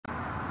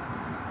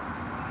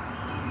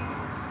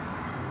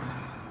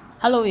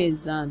Hello,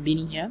 it's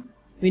Bini here.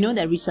 We know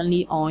that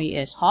recently oil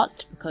is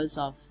hot because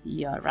of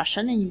the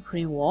Russian and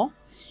Ukraine war,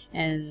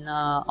 and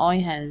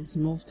oil has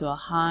moved to a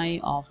high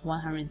of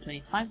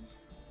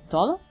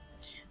 $125.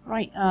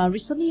 Right,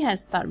 recently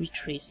has started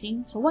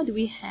retracing. So what do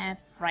we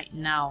have right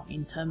now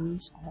in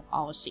terms of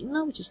our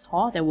signal, which is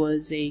TAW? There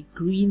was a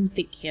green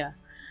tick here.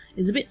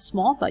 It's a bit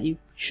small, but you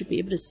should be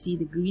able to see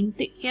the green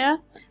tick here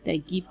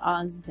that give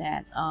us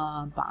that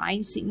buy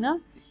signal.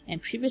 And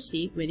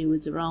previously, when it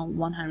was around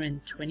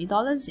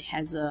 $120, it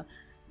has a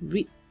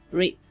red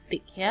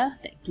tick here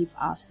that give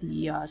us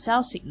the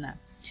sell signal.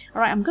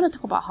 Alright, I'm going to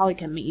talk about how we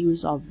can make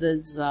use of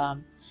this,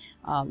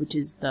 which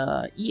is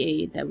the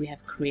EA that we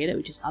have created,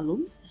 which is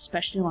Alom,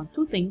 especially on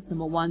two things.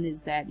 Number one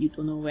is that you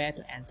don't know where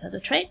to enter the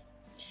trade,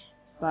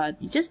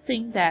 but you just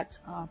think that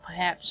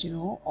perhaps, you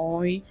know,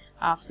 oil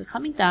after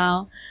coming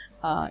down,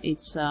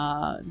 it's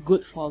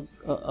good for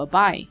a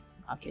buy.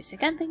 Okay,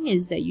 second thing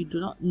is that you do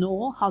not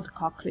know how to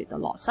calculate the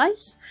lot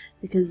size,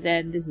 because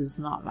then this is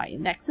not like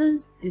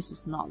indexes, this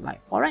is not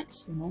like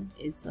forex, you know,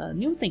 it's a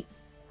new thing.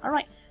 All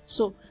right,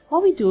 so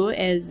what we do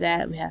is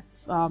that we have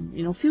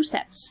you know, few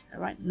steps.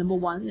 All right, number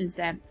one is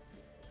that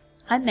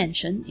I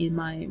mentioned in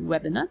my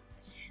webinar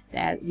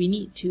that we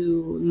need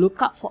to look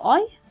up for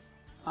oil,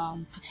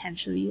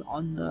 potentially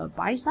on the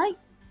buy side,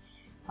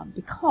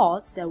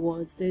 because there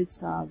was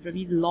this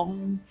very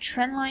long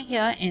trend line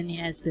here and it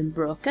has been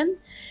broken,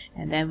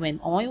 and then when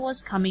oil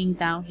was coming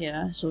down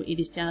here, so it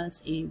is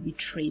just a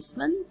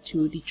retracement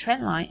to the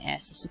trend line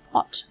as a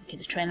support. Okay,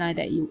 the trend line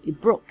that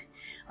it broke.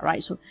 All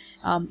right, so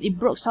it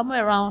broke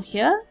somewhere around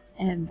here,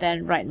 and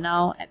then right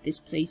now at this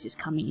place is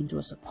coming into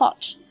a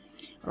support.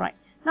 All right,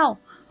 now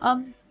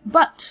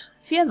but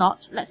fear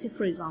not. Let's say,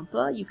 for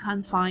example, you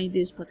can't find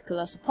this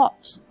particular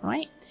support,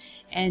 right?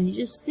 And you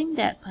just think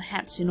that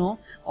perhaps, you know,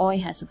 oil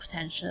has a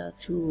potential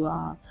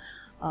to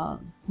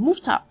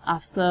move up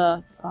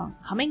after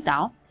coming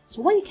down.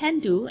 So what you can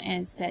do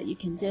is that you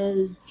can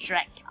just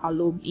drag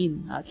Alom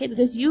in, okay?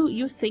 Because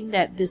you think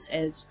that this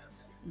is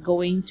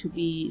going to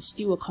be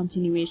still a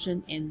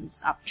continuation in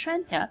this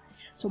uptrend here.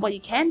 So what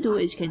you can do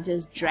is you can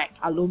just drag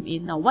Alom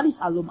in. Now, what is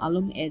Alom?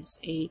 Alom is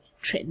a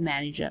trade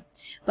manager,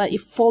 but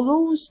it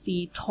follows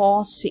the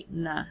TAW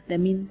signal. That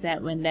means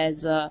that when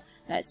there's a,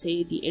 let's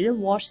say, the area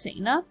wash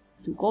signal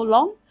to go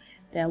long,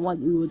 then what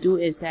you will do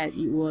is that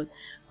you will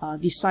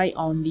decide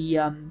on the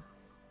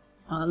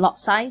lot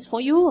size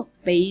for you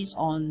based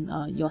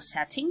on your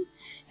setting,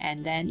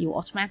 and then you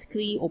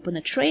automatically open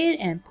a trade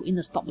and put in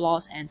the stop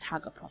loss and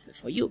target profit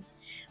for you.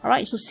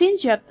 Alright, so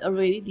since you have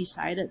already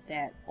decided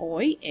that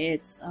oil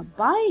is a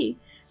buy,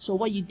 so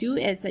what you do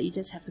is that you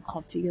just have to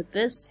configure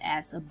this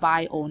as a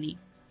buy only.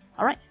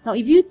 Alright, now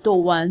if you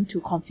don't want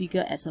to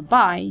configure as a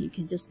buy, you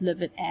can just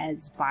leave it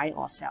as buy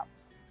or sell.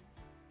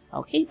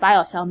 Okay, buy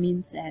or sell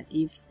means that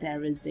if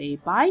there is a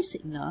buy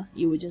signal,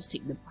 you will just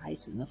take the buy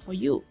signal for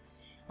you.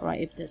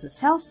 Alright, if there's a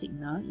sell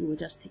signal, you will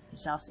just take the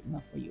sell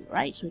signal for you,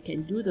 right? So you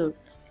can do the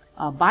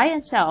buy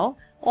and sell,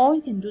 or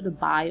you can do the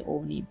buy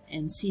only.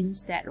 And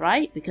since that,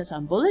 right, because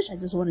I'm bullish, I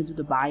just want to do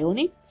the buy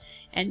only.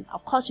 And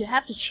of course, you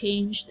have to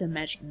change the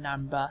magic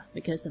number,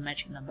 because the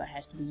magic number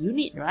has to be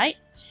unit, right?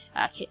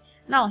 Okay,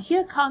 now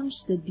here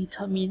comes the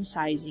determined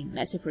sizing.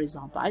 Let's say, for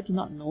example, I do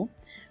not know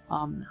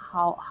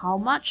how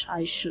much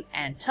I should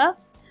enter.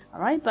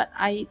 Alright, but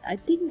I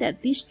think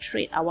that this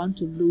trade I want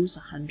to lose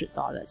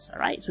 $100.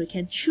 Alright, so you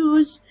can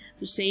choose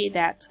to say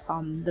that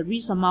the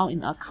risk amount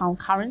in account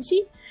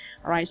currency.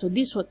 Alright, so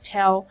this would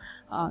tell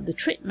the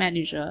trade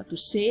manager to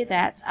say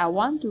that I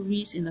want to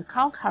risk in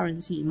account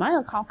currency. In my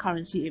account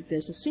currency, if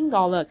there's a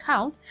 $1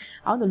 account,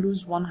 I want to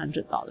lose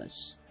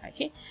 $100.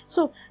 Okay,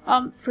 so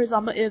for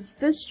example, if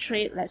this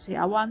trade, let's say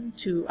I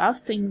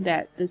think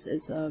that this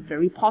is a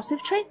very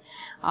positive trade,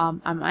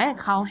 and my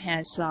account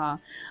has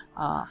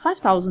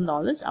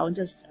 $5,000.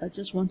 I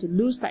just want to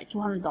lose like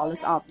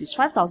 $200 out of this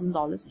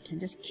 $5,000. I can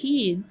just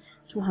key in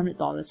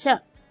 $200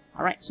 here.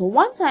 Alright, so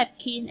once I've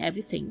keyed in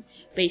everything,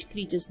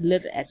 basically just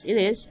leave it as it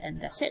is, and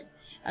that's it.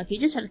 Okay,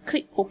 just have to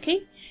click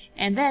OK,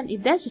 and then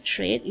if there's a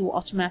trade, it will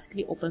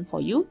automatically open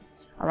for you.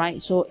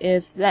 Alright, so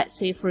if, let's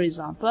say, for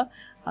example,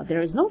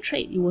 there is no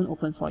trade, it won't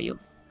open for you.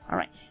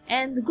 Alright,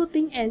 and the good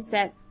thing is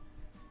that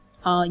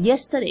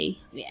yesterday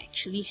we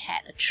actually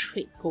had a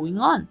trade going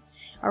on.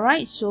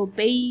 Alright, so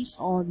based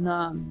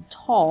on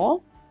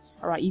TAW,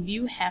 alright, if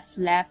you have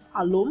left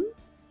Alom,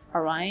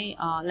 alright,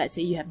 let's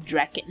say you have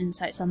dragged it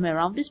inside somewhere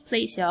around this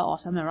place here or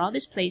somewhere around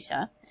this place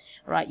here,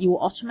 right, you will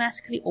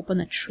automatically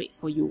open a trade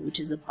for you, which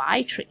is a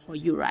buy trade for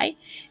you, right,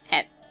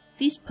 at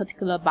this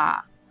particular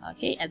bar.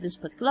 Okay, at this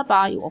particular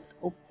bar, you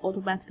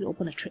automatically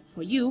open a trade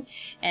for you,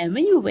 and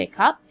when you wake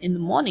up in the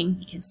morning,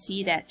 you can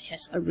see that it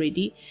has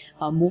already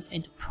moved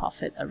into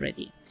profit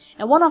already.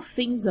 And one of the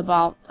things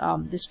about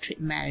this trade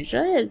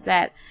manager is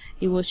that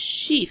it will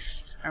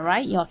shift,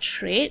 alright, your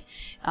trade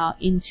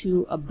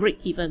into a break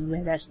even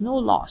where there's no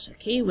loss,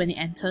 okay, when it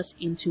enters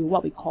into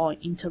what we call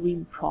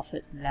interim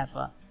profit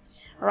level.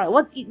 Alright,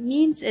 what it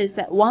means is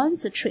that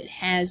once the trade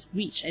has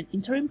reached an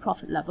interim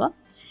profit level,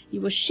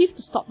 you will shift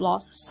the stop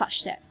loss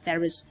such that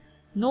there is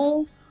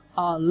no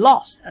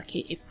lost,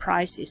 okay, if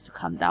price is to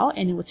come down,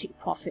 and it will take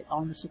profit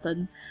on a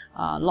certain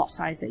lot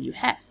size that you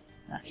have.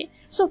 Okay,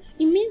 so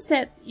it means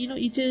that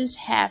you just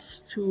have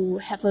to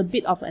have a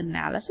bit of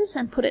analysis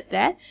and put it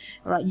there,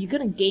 right? You're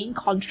gonna gain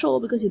control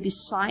because you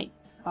decide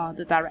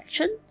the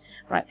direction,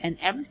 right? And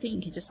everything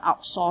you can just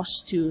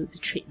outsource to the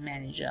trade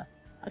manager.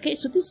 Okay,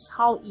 so this is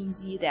how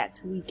easy that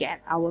we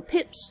get our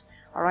pips.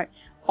 All right,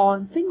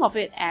 think of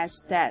it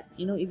as that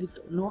if you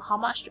don't know how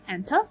much to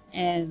enter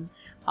and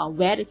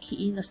where to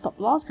key in the stop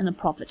loss and the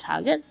profit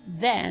target,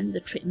 then the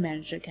trade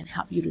manager can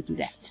help you to do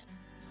that.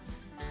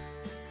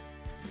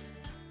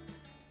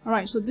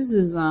 Alright, so this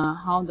is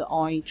how the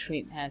oil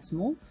trade has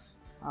moved.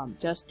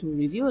 Just to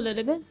review a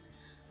little bit,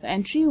 the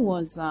entry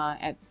was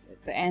at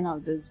the end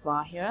of this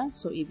bar here.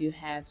 So if you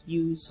have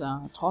used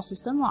TAW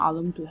system or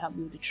Alom to help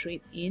you to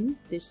trade in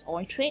this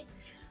oil trade,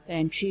 the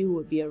entry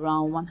would be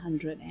around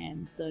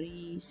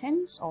 130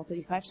 cents or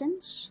 35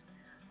 cents.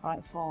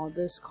 Alright, for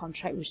this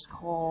contract which is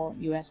called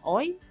US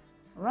oil.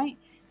 Alright,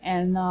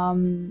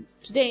 and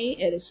today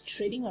it is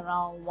trading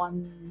around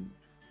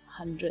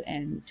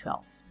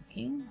 112.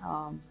 Okay,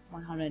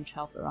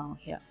 112 around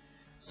here.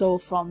 So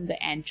from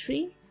the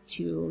entry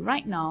to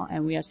right now,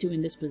 and we are still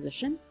in this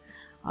position,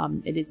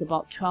 it is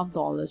about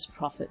 $12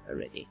 profit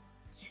already.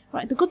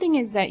 Right, the good thing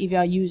is that if you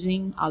are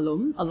using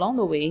Alom, along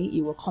the way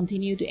it will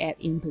continue to add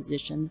in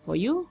position for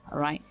you. All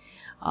right,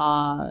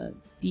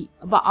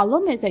 but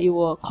Alom is that it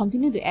will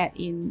continue to add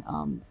in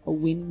a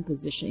winning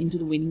position into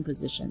the winning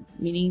position,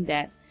 meaning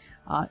that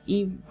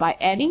if by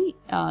adding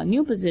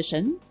new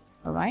position,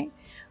 all right,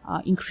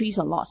 increase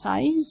a lot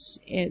size,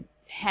 it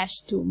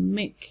has to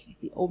make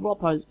the overall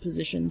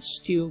position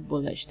still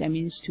bullish. That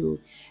means to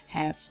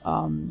have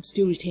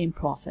still retain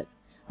profit.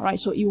 All right,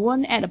 so you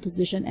won't add a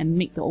position and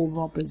make the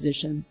overall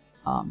position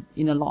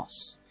in a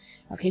loss.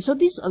 Okay, so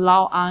this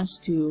allows us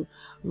to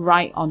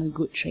ride on a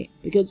good trade,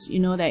 because you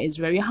know that it's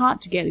very hard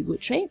to get a good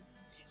trade.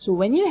 So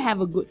when you have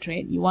a good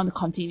trade, you want to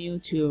continue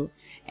to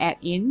add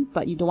in,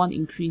 but you don't want to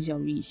increase your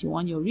risk. You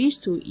want your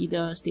risk to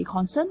either stay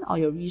constant or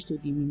your risk to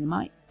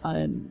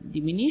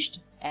diminished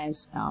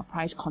as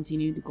price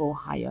continue to go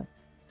higher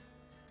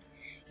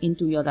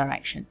into your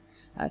direction.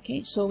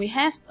 Okay, so we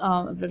have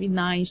a very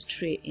nice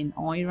trade in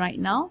oil right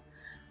now,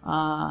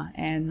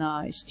 and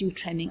it's still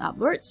trending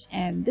upwards,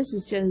 and this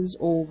is just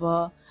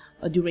over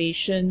a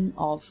duration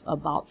of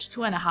about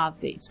 2.5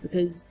 days,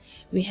 because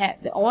we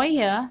had the oil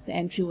here, the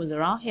entry was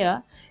around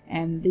here,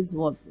 and this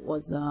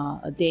was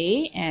a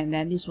day, and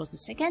then this was the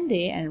second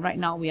day, and right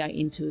now we are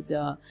into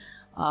the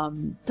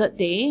third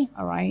day.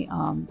 All right,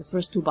 the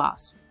first two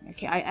bars.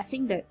 Okay, I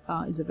think that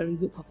is a very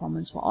good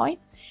performance for oil.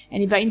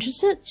 And if you're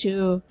interested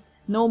to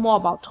know more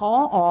about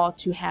TAW or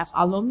to have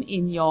Alom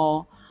in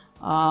your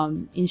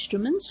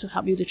instruments to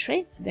help you to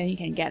trade, then you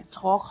can get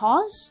TAW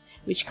Course,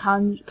 which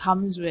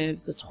comes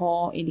with the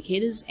TAW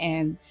indicators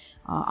and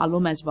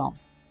Alom as well.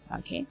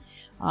 Okay,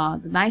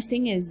 the nice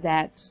thing is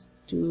that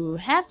to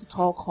have the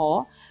TAW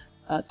course,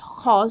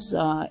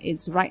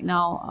 it's right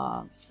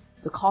now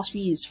the course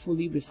fee is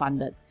fully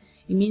refunded.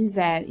 It means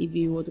that if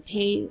you were to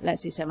pay,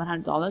 let's say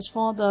 $700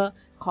 for the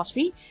course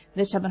fee,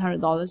 this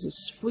 $700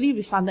 is fully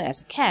refunded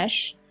as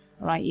cash,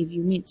 right, if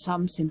you meet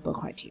some simple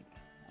criteria.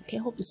 Okay,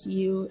 hope to see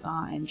you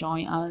and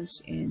join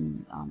us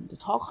in the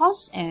TAW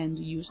course and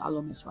use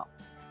Alom as well.